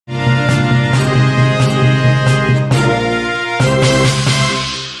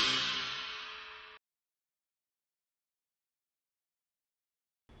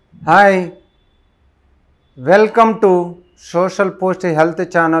Hi, welcome to Socialpost Health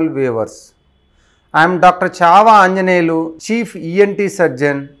Channel viewers. I am Dr. Chava Anjaneyulu, Chief ENT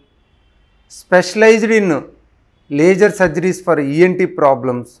Surgeon, specialized in laser surgeries for ENT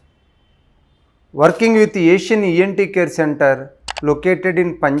problems, working with Asian ENT Care Center located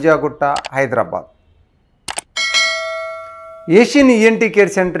in Panjagutta, Hyderabad. Asian ENT Care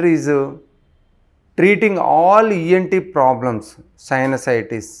Center is treating all ENT problems,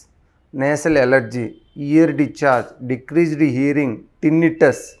 sinusitis, nasal allergy, ear discharge, decreased hearing,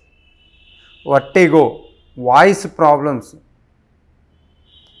 tinnitus, vertigo, voice problems.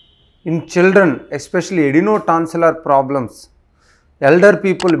 In children, especially adenotonsillar problems, elder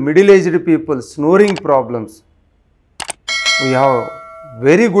people, middle-aged people, snoring problems. We have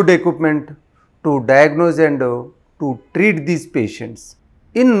very good equipment to diagnose and to treat these patients.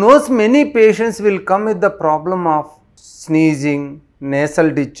 In nose, many patients will come with the problem of sneezing, nasal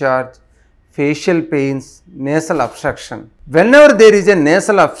discharge, facial pains, nasal obstruction. Whenever there is a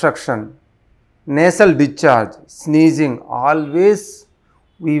nasal obstruction, nasal discharge, sneezing, always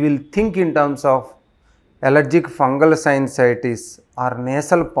we will think in terms of allergic fungal sinusitis or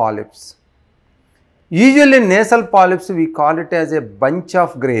nasal polyps. Usually nasal polyps, we call it as a bunch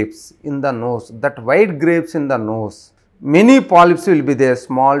of grapes in the nose, that white grapes in the nose. Many polyps will be there,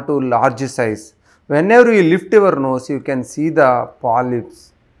 small to large size. Whenever you lift your nose, you can see the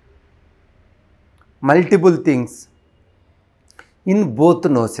polyps, multiple things in both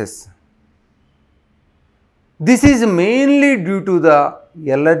noses. This is mainly due to the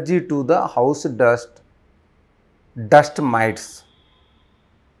allergy to the house dust, dust mites,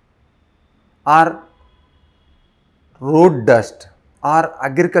 or road dust, or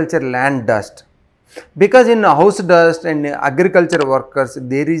agriculture land dust. Because in house dust and agriculture workers,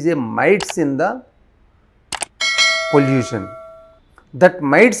 there is a mites in the pollution. That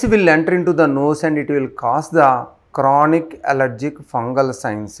mites will enter into the nose and it will cause the chronic allergic fungal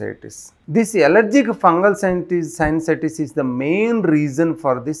sinusitis. This allergic fungal sinusitis is the main reason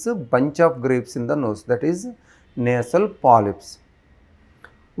for this bunch of grapes in the nose, that is nasal polyps.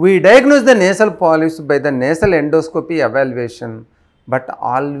 We diagnose the nasal polyps by the nasal endoscopy evaluation, but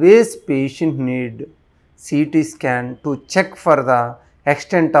always patient need CT scan to check for the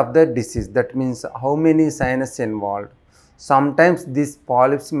extent of the disease. That means how many sinus involved. Sometimes these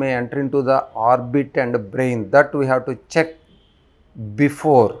polyps may enter into the orbit and brain, that we have to check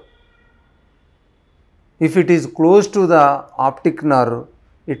before. If it is close to the optic nerve,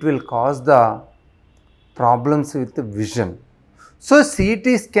 it will cause the problems with the vision. So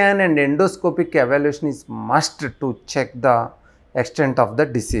CT scan and endoscopic evaluation is must to check the extent of the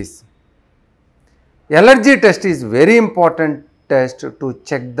disease. Allergy test is very important test to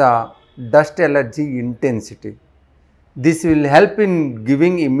check the dust allergy intensity. This will help in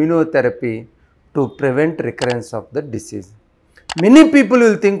giving immunotherapy to prevent recurrence of the disease. Many people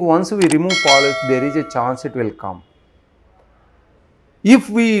will think once we remove polyps, there is a chance it will come. If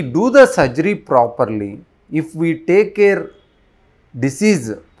we do the surgery properly, if we take care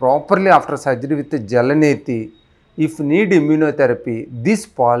disease properly after surgery with Jalaneti, if need immunotherapy, these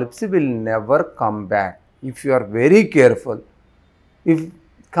polyps will never come back if you are very careful. If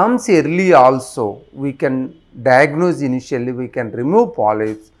comes early also, we can diagnose initially, we can remove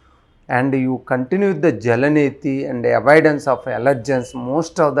polyps, and you continue with the Jalaneti and the avoidance of allergens,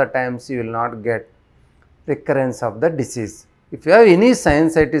 most of the times you will not get recurrence of the disease. If you have any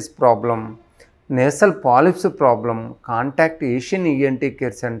sinusitis problem, nasal polyps problem, contact Asian ENT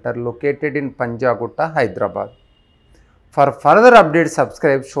Care Center located in Panjagutta, Hyderabad. For further updates,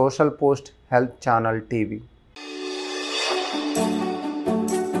 subscribe Socialpost Health Channel TV.